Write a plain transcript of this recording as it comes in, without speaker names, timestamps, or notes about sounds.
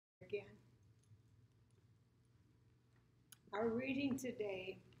Our reading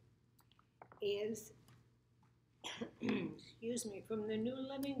today is, excuse me, from the New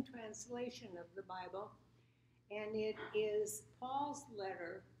Living Translation of the Bible, and it is Paul's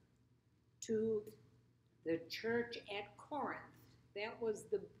letter to the church at Corinth. That was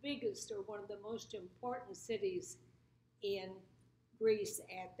the biggest or one of the most important cities in Greece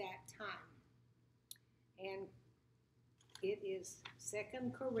at that time. And it is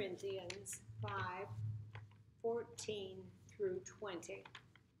 2 Corinthians 5:14 through 20.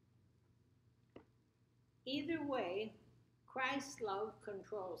 Either way, Christ's love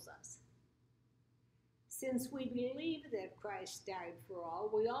controls us. Since we believe that Christ died for all,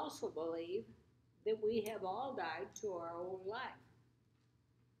 we also believe that we have all died to our old life.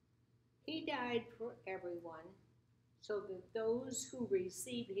 He died for everyone, so that those who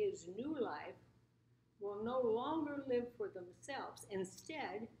receive his new life will no longer live for themselves.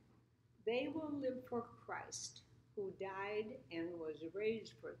 Instead, they will live for Christ, who died and was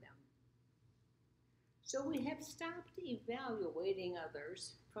raised for them. So we have stopped evaluating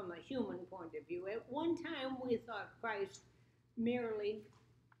others from a human point of view. At one time, we thought of Christ merely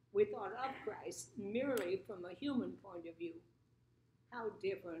from a human point of view. How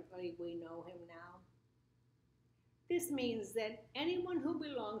differently we know him now. This means that anyone who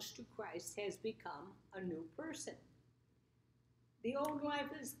belongs to Christ has become a new person. The old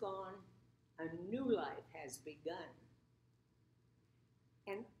life is gone, a new life has begun.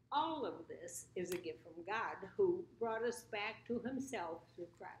 And all of this is a gift from God, who brought us back to himself through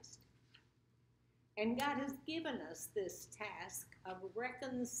Christ. And God has given us this task of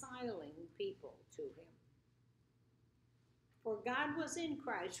reconciling people to him. For God was in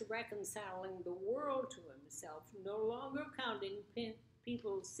Christ reconciling the world to himself, no longer counting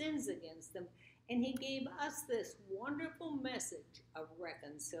people's sins against them, and he gave us this wonderful message of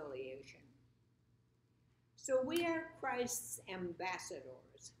reconciliation. So we are Christ's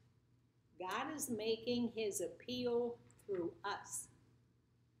ambassadors. God is making his appeal through us.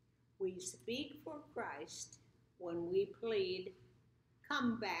 We speak for Christ when we plead,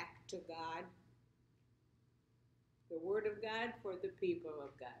 "Come back to God." The word of God for the people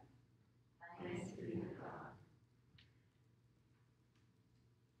of God. Thanks be to God.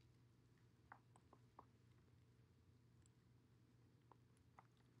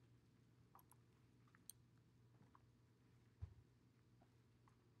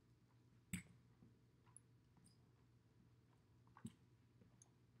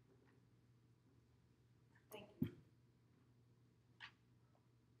 Thank you.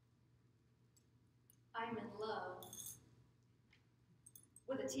 I'm in love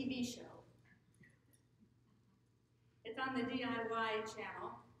with a TV show. It's on the DIY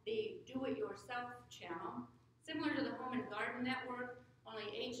channel, the Do-It-Yourself channel, similar to the Home and Garden Network, only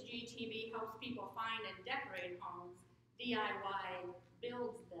HGTV helps people find and decorate homes, DIY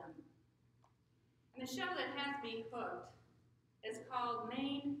builds them. And the show that has me hooked is called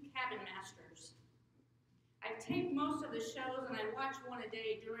Maine Cabin Masters. I've taped most of the shows and I watch one a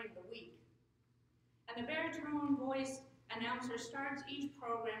day during the week. And the baritone voiced announcer starts each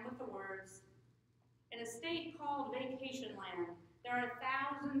program with the words, "In a state called Vacation Land, there are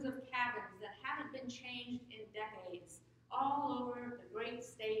thousands of cabins that haven't been changed in decades, all over the great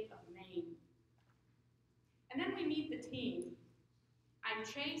state of Maine." And then we meet the team. I'm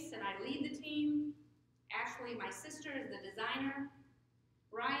Chase and I lead the team. Ashley, my sister, is the designer.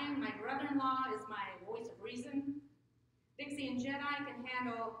 Ryan, my brother-in-law, is my voice of reason. Dixie and Jedi can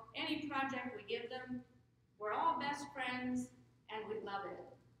handle any project we give them. We're all best friends, and we love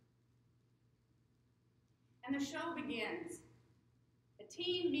it. And the show begins. The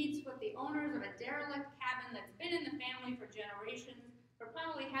team meets with the owners of a derelict cabin that's been in the family for generations, but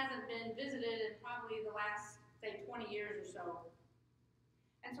probably hasn't been visited in probably the last, say, 20 years or so.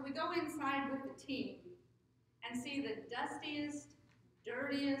 And so we go inside with the team and see the dustiest,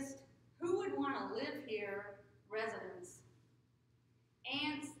 dirtiest, who would want to live here residents.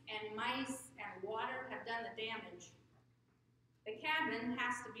 Ants and mice and water have done the damage. The cabin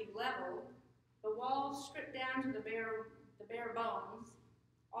has to be leveled, the walls stripped down to the bare bones,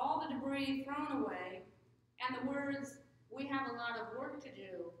 all the debris thrown away, and the words, "We have a lot of work to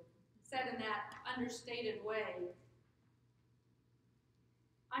do," said in that understated way.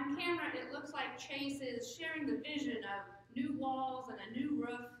 On camera, it looks like Chase is sharing the vision of new walls and a new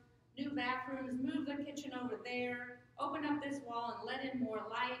roof, new bathrooms, move the kitchen over there, open up this wall and let in more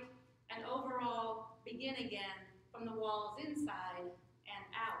light, and overall begin again from the walls inside and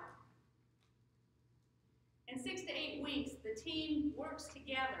out. In 6 to 8 weeks, the team works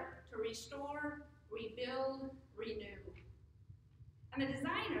together to restore, rebuild, renew. And the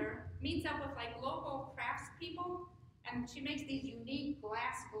designer meets up with like local craftspeople And she makes these unique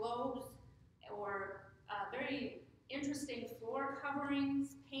glass globes or very interesting floor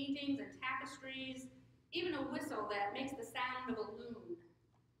coverings, paintings, and tapestries, even a whistle that makes the sound of a loon.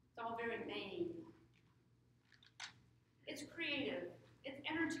 It's all very Maine. It's creative, it's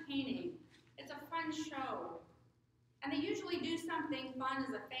entertaining, it's a fun show. And they usually do something fun as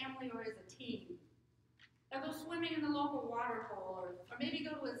a family or as a team. They'll go swimming in the local water hole or maybe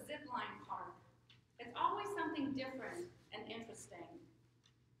go to a zip line park. It's always something different and interesting.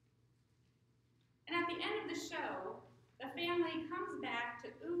 And at the end of the show, the family comes back to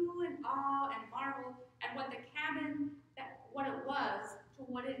ooh and ah and marvel at what the cabin, what it was to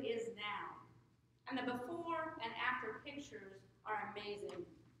what it is now. And the before and after pictures are amazing.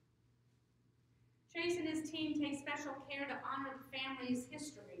 Chase and his team take special care to honor the family's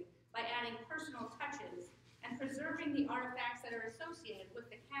history by adding personal touches and preserving the artifacts that are associated with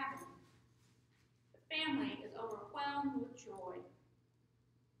the cabin. The family is overwhelmed with joy.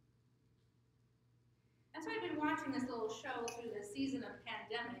 And so I've been watching this little show through the season of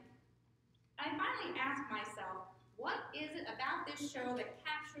pandemic, and I finally asked myself, what is it about this show that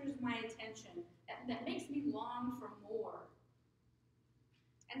captures my attention, that makes me long for more?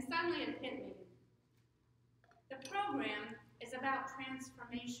 And suddenly it hit me. The program is about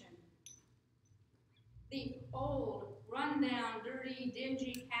transformation. The old, run-down, dirty,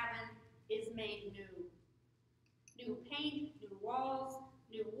 dingy cabin is made new. New paint, new walls,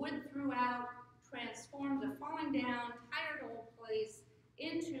 new wood throughout, transforms a falling down, tired old place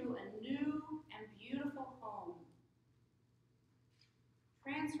into a new and beautiful home.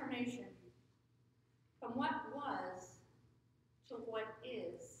 Transformation from what was to what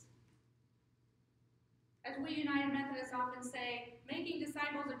is. As we United Methodists often say, making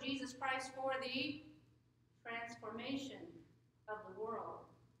disciples of Jesus Christ for the transformation of the world.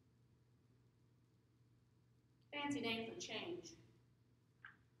 Fancy name for change.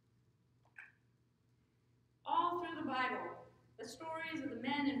 All through the Bible, the stories of the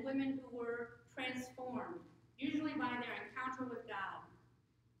men and women who were transformed, usually by their encounter with God.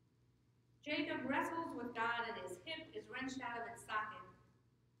 Jacob wrestles with God and his hip is wrenched out of its socket.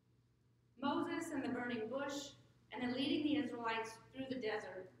 Moses and the burning bush, and then leading the Israelites through the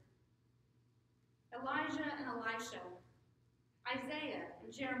desert. Elijah and Elisha, Isaiah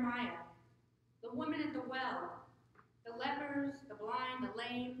and Jeremiah, the woman at the well, the lepers, the blind, the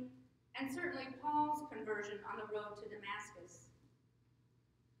lame, and certainly Paul's conversion on the road to Damascus.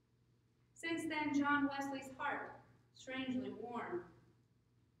 Since then, John Wesley's heart, strangely warm.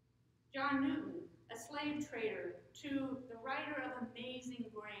 John Newton, a slave trader, to the writer of Amazing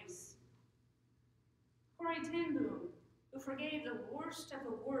Grace. Corrie ten Boom, who forgave the worst of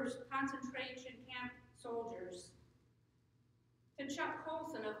the worst concentration camp soldiers. To Chuck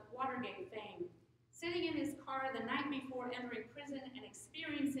Colson of Watergate fame, sitting in his car the night before entering prison and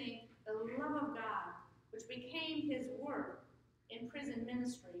experiencing the love of God, which became his work in prison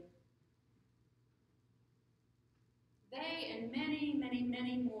ministry. They and many, many,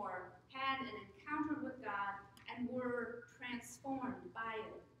 many more had an encounter with God and were transformed by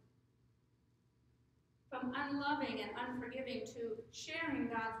it. From unloving and unforgiving to sharing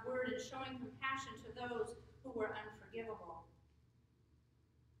God's word and showing compassion to those who were unforgivable.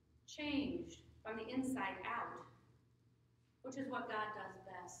 Changed from the inside out, which is what God does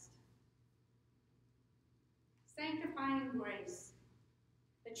best. Sanctifying grace,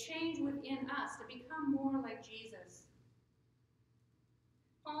 the change within us to become more like Jesus.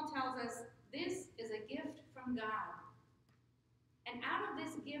 Paul tells us this is a gift from God. And out of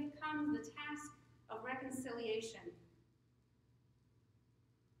this gift comes the task of reconciliation.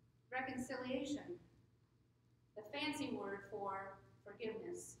 Reconciliation, the fancy word for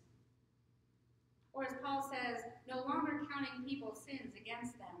forgiveness. Or as Paul says, no longer counting people's sins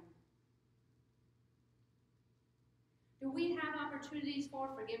against them. Do we have opportunities for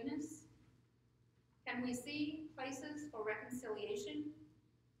forgiveness? Can we see places for reconciliation?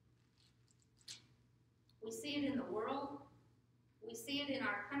 We see it in the world. We see it in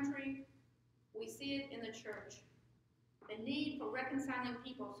our country. We see it in the church. The need for reconciling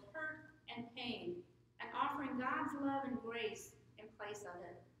people's hurt and pain and offering God's love and grace in place of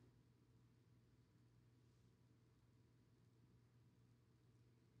it.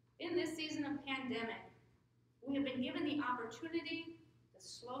 In this season of pandemic, we have been given the opportunity to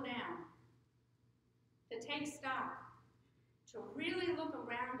slow down, to take stock, to really look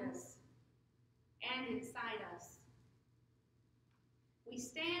around us and inside us. We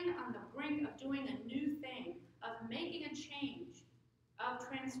stand on the brink of doing a new thing, of making a change, of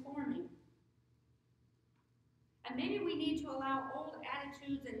transforming. And maybe we need to allow old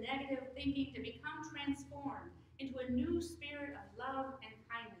attitudes and negative thinking to become transformed into a new spirit of love and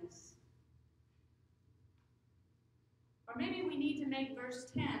kindness. Or maybe we need to make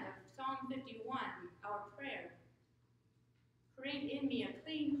verse 10 of Psalm 51 our prayer. Create in me a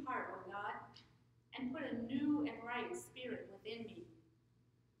clean heart, O God, and put a new and right spirit within me.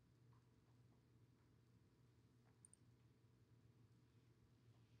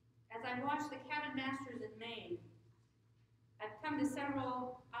 As I watch the cabin masters in Maine, I've come to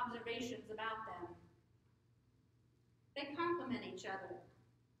several observations about them. They compliment each other.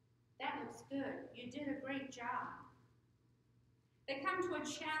 That looks good. You did a great job. They come to a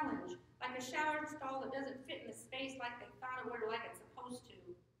challenge, like a shower stall that doesn't fit in the space like they thought it would or like it's supposed to.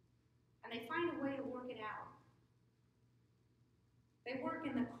 And they find a way to work it out. They work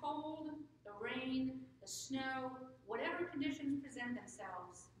in the cold, the rain, the snow, whatever conditions present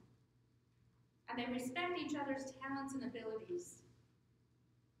themselves. And they respect each other's talents and abilities.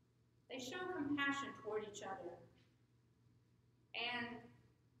 They show compassion toward each other. And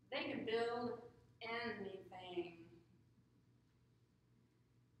they can build anything.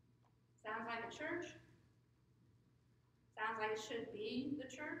 Sounds like a church? Sounds like it should be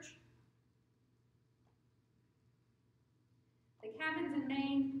the church? The cabins in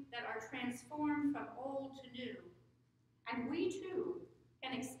Maine that are transformed from old to new. And we too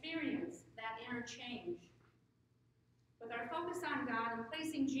can experience that inner change. With our focus on God and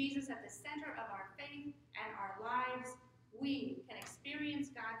placing Jesus at the center of our faith and our lives, we can experience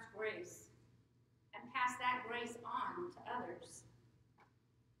God's grace and pass that grace on to others.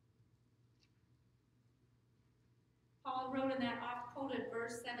 Paul wrote in that oft-quoted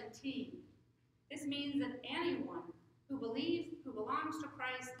verse 17, this means that anyone who believes, who belongs to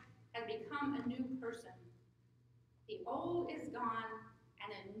Christ, has become a new person. The old is gone,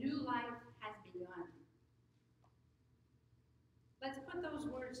 and a new life has begun. Let's put those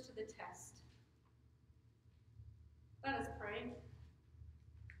words to the test. Let us pray.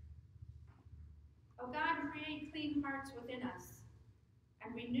 O God, create clean hearts within us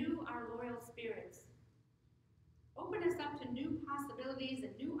and renew our loyal spirits. Open us up to new possibilities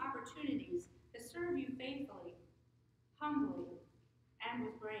and new opportunities to serve you faithfully, humbly, and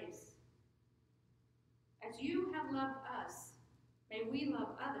with grace. As you have loved us, may we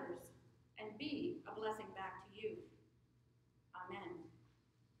love others and be a blessing back to you. Amen.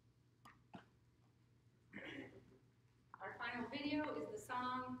 Our final video is the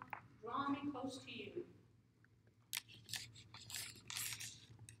song, Draw Me Close to You.